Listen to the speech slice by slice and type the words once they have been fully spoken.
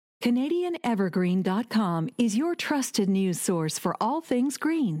CanadianEvergreen.com is your trusted news source for all things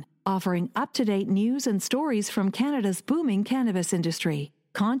green, offering up-to-date news and stories from Canada's booming cannabis industry.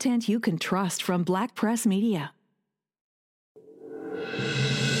 Content you can trust from Black Press Media.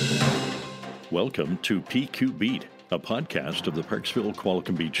 Welcome to PQ Beat, a podcast of the Parksville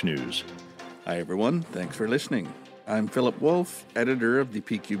Qualicum Beach News. Hi everyone, thanks for listening. I'm Philip Wolf, editor of the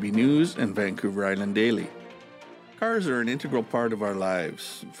PQB News and Vancouver Island Daily. Cars are an integral part of our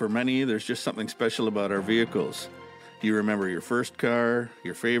lives. For many, there's just something special about our vehicles. Do you remember your first car,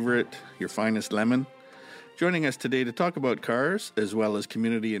 your favorite, your finest lemon? Joining us today to talk about cars, as well as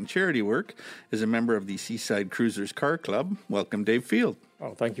community and charity work, is a member of the Seaside Cruisers Car Club. Welcome, Dave Field.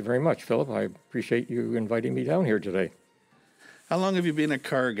 Oh, thank you very much, Philip. I appreciate you inviting me down here today. How long have you been a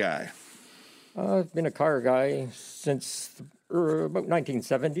car guy? I've been a car guy since about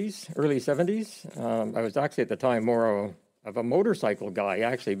 1970s, early 70s. I was actually at the time more of a motorcycle guy,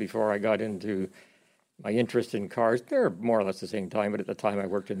 actually, before I got into my interest in cars. They're more or less the same time, but at the time I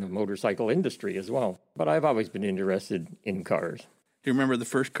worked in the motorcycle industry as well. But I've always been interested in cars. Do you remember the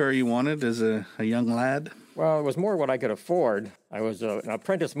first car you wanted as a young lad? Well, it was more what I could afford. I was an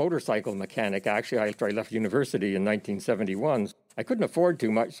apprentice motorcycle mechanic, actually, after I left university in 1971. I couldn't afford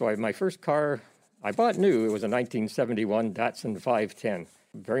too much, so my first car I bought new. It was a 1971 Datsun 510.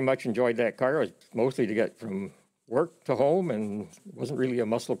 Very much enjoyed that car. It was mostly to get from work to home, and it wasn't really a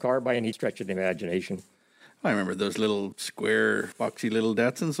muscle car by any stretch of the imagination. I remember those little square, boxy little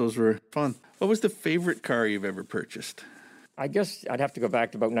Datsuns. Those were fun. What was the favorite car you've ever purchased? I guess I'd have to go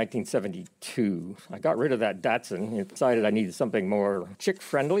back to about 1972. I got rid of that Datsun and decided I needed something more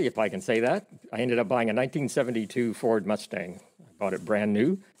chick-friendly, if I can say that. I ended up buying a 1972 Ford Mustang. I bought it brand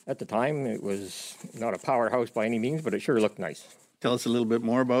new. At the time, it was not a powerhouse by any means, but it sure looked nice. Tell us a little bit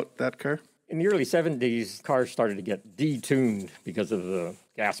more about that car. In the early 70s, cars started to get detuned because of the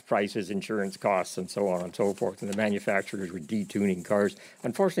gas prices, insurance costs, and so on and so forth, and the manufacturers were detuning cars.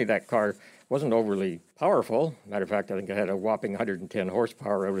 Unfortunately, that car wasn't overly powerful. Matter of fact, I think it had a whopping 110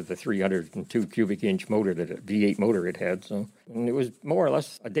 horsepower out of the 302 cubic inch motor, V8 motor it had. And it was more or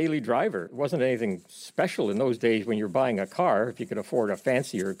less a daily driver. It wasn't anything special in those days when you're buying a car. If you could afford a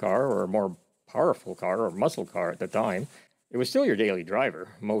fancier car or a more powerful car or muscle car at the time, it was still your daily driver,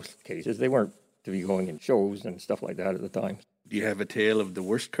 most cases. They weren't to be going in shows and stuff like that at the time. Do you have a tale of the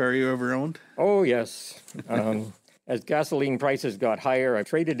worst car you ever owned? Oh, yes. As gasoline prices got higher, I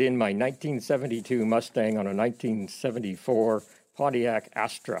traded in my 1972 Mustang on a 1974 Pontiac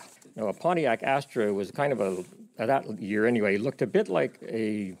Astra. Now, a Pontiac Astra was kind of that year anyway, looked a bit like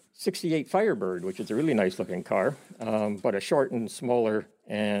a 68 Firebird, which is a really nice-looking car, but a short and smaller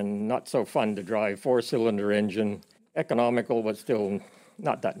and not so fun to drive, four-cylinder engine, economical, but still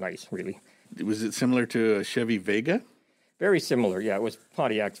not that nice, really. Was it similar to a Chevy Vega? Very similar, yeah. It was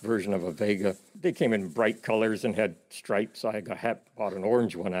Pontiac's version of a Vega. They came in bright colors and had stripes. I bought an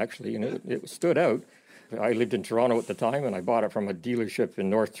orange one, actually, and it stood out. I lived in Toronto at the time, and I bought it from a dealership in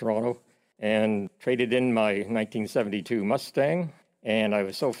North Toronto and traded in my 1972 Mustang. And I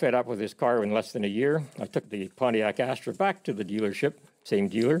was so fed up with this car in less than a year, I took the Pontiac Astra back to the dealership, same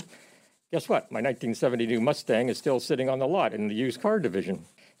dealer. Guess what? My 1972 Mustang is still sitting on the lot in the used car division.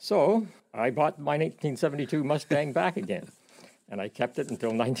 So I bought my 1972 Mustang back again, and I kept it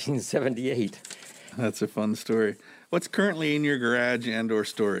until 1978. That's a fun story. What's currently in your garage and or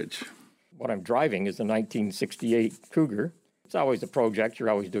storage? What I'm driving is a 1968 Cougar. It's always a project.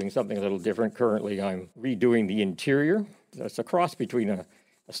 You're always doing something a little different. Currently, I'm redoing the interior. It's a cross between a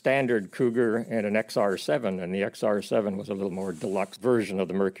standard Cougar and an XR7, and the XR7 was a little more deluxe version of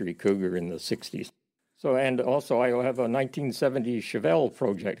the Mercury Cougar in the 60s. And also I have a 1970 Chevelle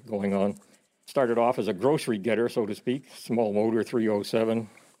project going on. Started off as a grocery getter, so to speak, small motor 307,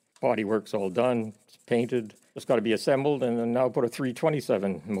 bodywork's all done, it's painted, it's got to be assembled, and then now put a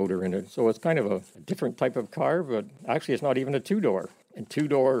 327 motor in it. So it's kind of a different type of car, but actually it's not even a two-door. And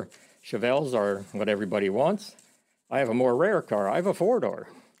two-door Chevelles are what everybody wants. I have a more rare car. I have a four-door.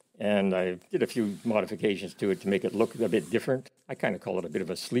 And I did a few modifications to it to make it look a bit different. I kind of call it a bit of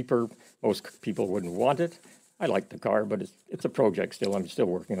a sleeper. Most people wouldn't want it. I like the car, but it's a project still. I'm still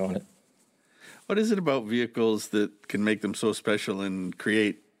working on it. What is it about vehicles that can make them so special and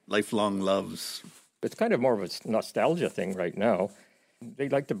create lifelong loves? It's kind of more of a nostalgia thing right now. They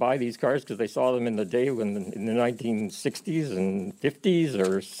like to buy these cars because they saw them in the day in the 1960s and 50s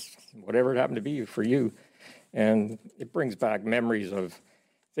or whatever it happened to be for you. And it brings back memories of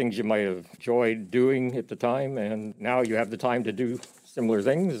things you might have enjoyed doing at the time, and now you have the time to do similar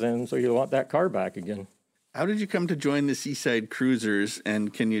things, and so you want that car back again. How did you come to join the Seaside Cruisers,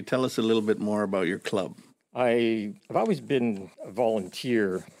 and can you tell us a little bit more about your club? I've always been a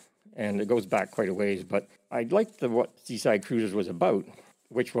volunteer and it goes back quite a ways. But I liked what Seaside Cruisers was about,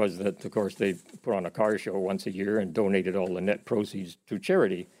 which was that, of course, they put on a car show once a year and donated all the net proceeds to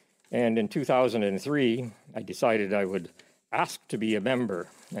charity. And in 2003, I decided I would ask to be a member.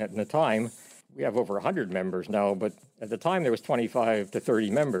 At the time, we have over 100 members now, but at the time there was 25 to 30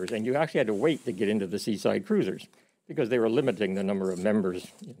 members, and you actually had to wait to get into the Seaside Cruisers because they were limiting the number of members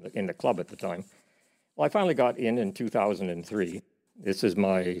in the club at the time. Well, I finally got in 2003. This is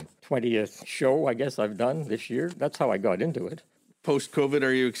my 20th show, I guess, I've done this year. That's how I got into it. Post-COVID,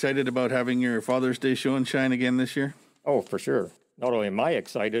 are you excited about having your Father's Day show and shine again this year? Oh, for sure. Not only am I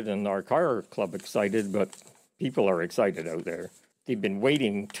excited and our car club excited, but people are excited out there. They've been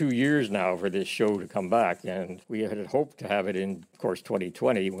waiting 2 years now for this show to come back, and we had hoped to have it in, of course,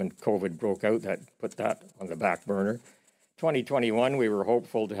 2020 when COVID broke out. That put that on the back burner. 2021, we were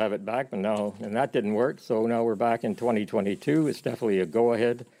hopeful to have it back, but now, and that didn't work, so now we're back in 2022. It's definitely a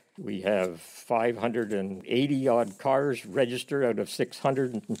go-ahead. We have 580-odd cars registered out of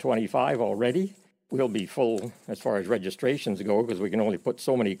 625 already. We'll be full as far as registrations go because we can only put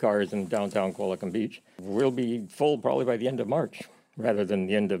so many cars in downtown Qualicum Beach. We'll be full probably by the end of March rather than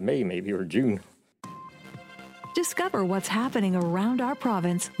the end of May maybe or June. Discover what's happening around our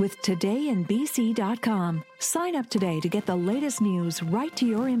province with todayinbc.com. Sign up today to get the latest news right to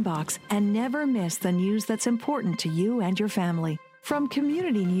your inbox and never miss the news that's important to you and your family. From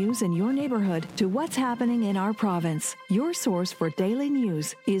community news in your neighborhood to what's happening in our province, your source for daily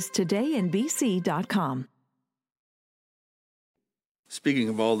news is todayinbc.com. Speaking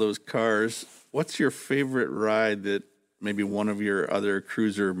of all those cars, what's your favorite ride that maybe one of your other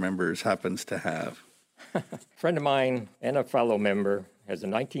cruiser members happens to have? A friend of mine and a fellow member has a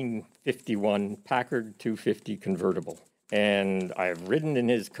 1951 Packard 250 convertible. And I've ridden in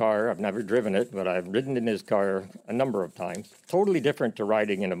his car. I've never driven it, but I've ridden in his car a number of times. Totally different to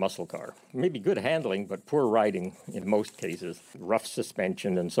riding in a muscle car. Maybe good handling, but poor riding in most cases. Rough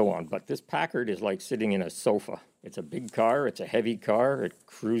suspension and so on. But this Packard is like sitting in a sofa. It's a big car. It's a heavy car. It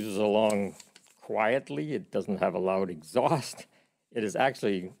cruises along quietly. It doesn't have a loud exhaust. It is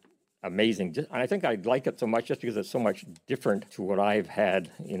actually amazing. And I think I like it so much just because it's so much different to what I've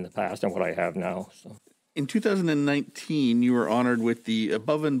had in the past and what I have now. So. In 2019, you were honored with the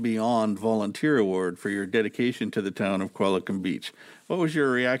Above and Beyond Volunteer Award for your dedication to the town of Qualicum Beach. What was your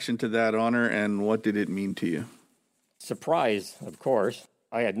reaction to that honor, and what did it mean to you? Surprise, of course.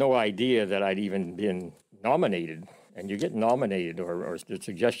 I had no idea that I'd even been nominated. And you get nominated or the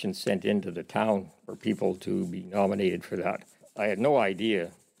suggestions sent into the town for people to be nominated for that. I had no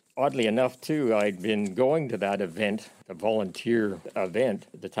idea. Oddly enough, too, I'd been going to that event, the volunteer event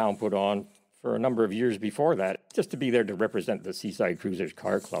the town put on for a number of years before that, just to be there to represent the Seaside Cruisers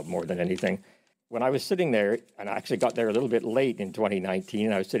Car Club more than anything. When I was sitting there, and I actually got there a little bit late in 2019,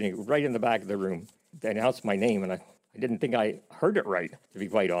 and I was sitting right in the back of the room. They announced my name, and I didn't think I heard it right, to be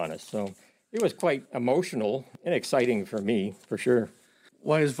quite honest. So it was quite emotional and exciting for me, for sure.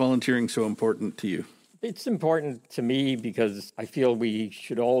 Why is volunteering so important to you? It's important to me because I feel we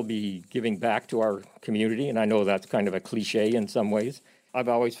should all be giving back to our community, and I know that's kind of a cliche in some ways. I've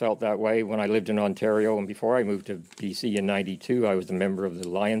always felt that way when I lived in Ontario, and before I moved to BC in 92, I was a member of the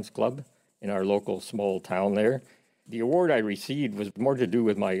Lions Club in our local small town there. The award I received was more to do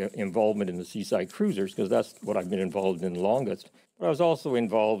with my involvement in the Seaside Cruisers, because that's what I've been involved in longest. But I was also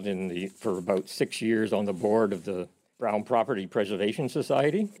involved for about 6 years on the board of the Brown Property Preservation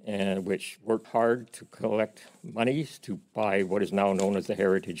Society, which worked hard to collect monies to buy what is now known as the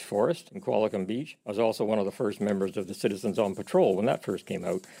Heritage Forest in Qualicum Beach. I was also one of the first members of the Citizens on Patrol when that first came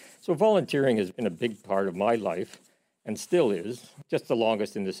out. So volunteering has been a big part of my life and still is, just the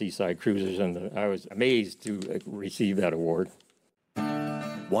longest in the Seaside Cruisers, and I was amazed to receive that award.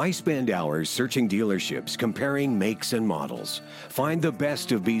 Why spend hours searching dealerships, comparing makes and models? Find the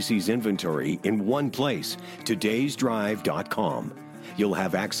best of BC's inventory in one place, todaysdrive.com. You'll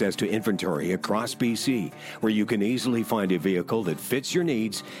have access to inventory across BC, where you can easily find a vehicle that fits your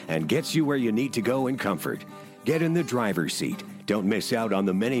needs and gets you where you need to go in comfort. Get in the driver's seat. Don't miss out on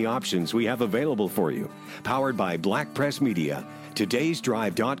the many options we have available for you. Powered by Black Press Media,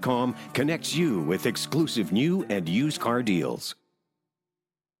 todaysdrive.com connects you with exclusive new and used car deals.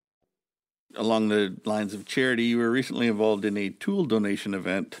 Along the lines of charity, you were recently involved in a tool donation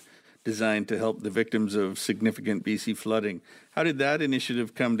event designed to help the victims of significant BC flooding. How did that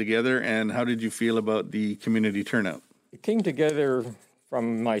initiative come together, and how did you feel about the community turnout? It came together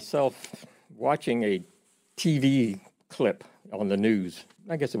from myself watching a TV clip on the news.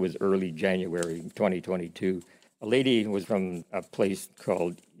 I guess it was early January 2022. A lady was from a place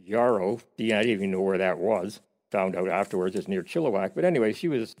called Yarrow. I didn't even know where that was. found out afterwards it's near Chilliwack. But anyway, she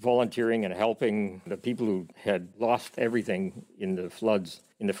was volunteering and helping the people who had lost everything in the floods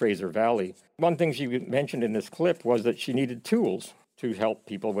in the Fraser Valley. One thing she mentioned in this clip was that she needed tools to help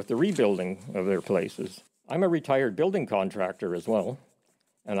people with the rebuilding of their places. I'm a retired building contractor as well,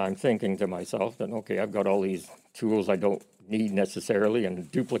 and I'm thinking to myself that, okay, I've got all these tools I don't need necessarily and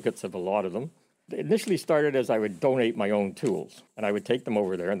duplicates of a lot of them. It initially started as I would donate my own tools, and I would take them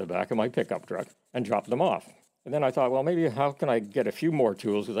over there in the back of my pickup truck and drop them off. And then I thought, well, maybe how can I get a few more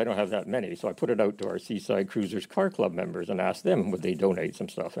tools because I don't have that many. So I put it out to our Seaside Cruisers Car Club members and asked them would they donate some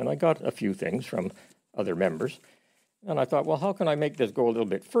stuff. And I got a few things from other members. And I thought, well, how can I make this go a little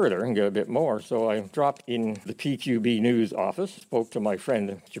bit further and get a bit more? So I dropped in the PQB News office, spoke to my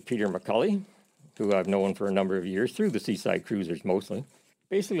friend, Mr. Peter McCulley, who I've known for a number of years through the Seaside Cruisers mostly.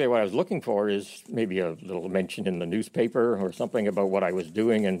 Basically, what I was looking for is maybe a little mention in the newspaper or something about what I was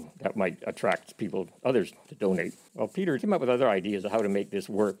doing, and that might attract people, others, to donate. Well, Peter came up with other ideas of how to make this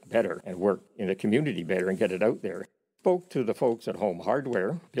work better and work in the community better and get it out there. Spoke to the folks at Home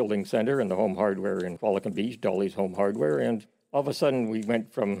Hardware Building Center and the Home Hardware in Qualicum Beach, Dolly's Home Hardware, and all of a sudden we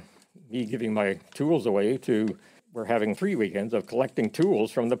went from me giving my tools away to we're having 3 weekends of collecting tools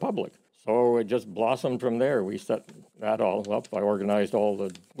from the public. So it just blossomed from there. We set that all up. I organized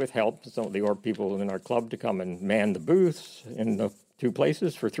with help, some of the people in our club to come and man the booths in the 2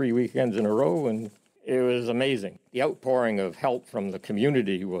 places for 3 weekends in a row, and it was amazing. The outpouring of help from the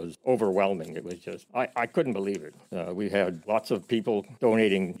community was overwhelming. It was just, I couldn't believe it. We had lots of people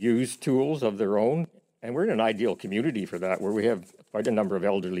donating used tools of their own, and we're in an ideal community for that, where we have quite a number of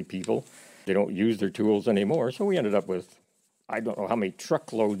elderly people. They don't use their tools anymore, so we ended up with I don't know how many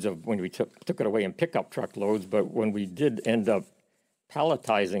truckloads of when we took it away in pickup truckloads, but when we did end up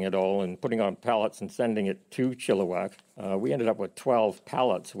palletizing it all and putting on pallets and sending it to Chilliwack, we ended up with 12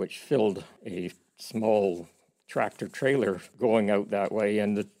 pallets, which filled a small tractor trailer going out that way.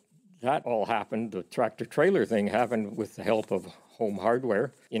 And that all happened, the tractor trailer thing happened with the help of Home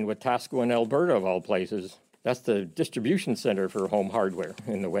Hardware in Wetaskiwin, Alberta, of all places. That's the distribution center for Home Hardware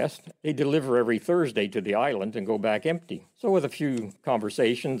in the West. They deliver every Thursday to the island and go back empty. So with a few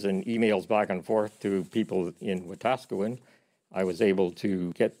conversations and emails back and forth to people in Wetaskiwin, I was able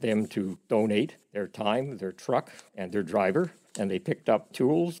to get them to donate their time, their truck, and their driver. And they picked up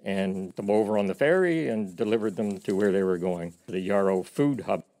tools and them over on the ferry and delivered them to where they were going, the Yarrow Food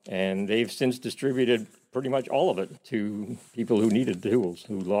Hub. And they've since distributed pretty much all of it to people who needed tools,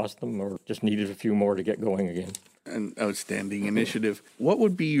 who lost them or just needed a few more to get going again. An outstanding initiative. What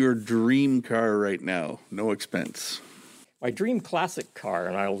would be your dream car right now? No expense. My dream classic car,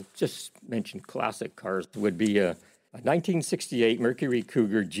 and I'll just mention classic cars, would be a 1968 Mercury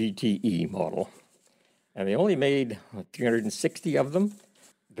Cougar GTE model. And they only made 360 of them.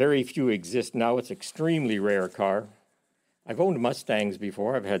 Very few exist now. It's an extremely rare car. I've owned Mustangs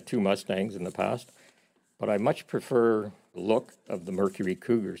before. I've had 2 Mustangs in the past. But I much prefer the look of the Mercury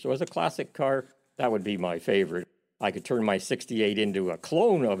Cougar. So as a classic car, that would be my favorite. I could turn my 68 into a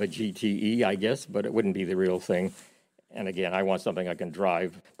clone of a GTE, I guess, but it wouldn't be the real thing. And again, I want something I can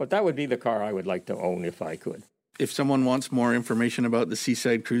drive. But that would be the car I would like to own if I could. If someone wants more information about the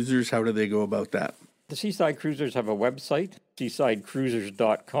Seaside Cruisers, how do they go about that? The Seaside Cruisers have a website,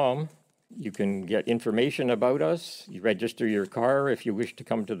 seasidecruisers.com. You can get information about us. You register your car if you wish to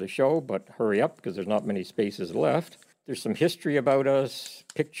come to the show, but hurry up because there's not many spaces left. There's some history about us,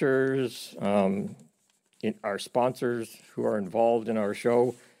 pictures, in our sponsors who are involved in our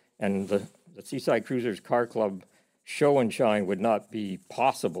show, and the Seaside Cruisers Car Club show and shine would not be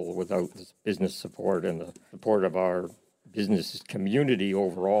possible without this business support and the support of our business community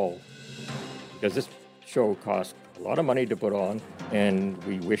overall, because this show costs a lot of money to put on, and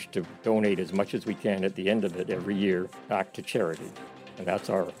we wish to donate as much as we can at the end of it every year back to charity. And that's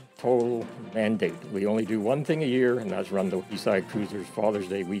our total mandate. We only do one thing a year, and that's run the Seaside Cruisers Father's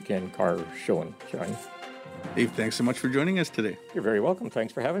Day weekend car show and shine. Dave, thanks so much for joining us today. You're very welcome.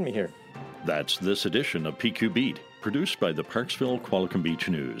 Thanks for having me here. That's this edition of PQ Beat, produced by the Parksville Qualicum Beach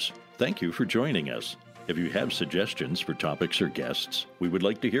News. Thank you for joining us. If you have suggestions for topics or guests, we would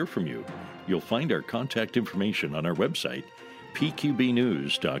like to hear from you. You'll find our contact information on our website,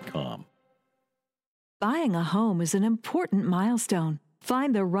 pqbnews.com. Buying a home is an important milestone.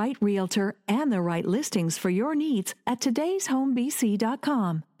 Find the right realtor and the right listings for your needs at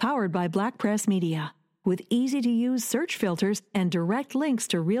today'shomebc.com, powered by Black Press Media. With easy-to-use search filters and direct links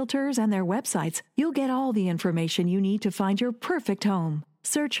to realtors and their websites, you'll get all the information you need to find your perfect home.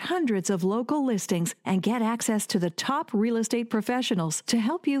 Search hundreds of local listings and get access to the top real estate professionals to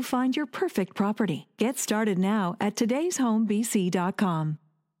help you find your perfect property. Get started now at today'shomebc.com.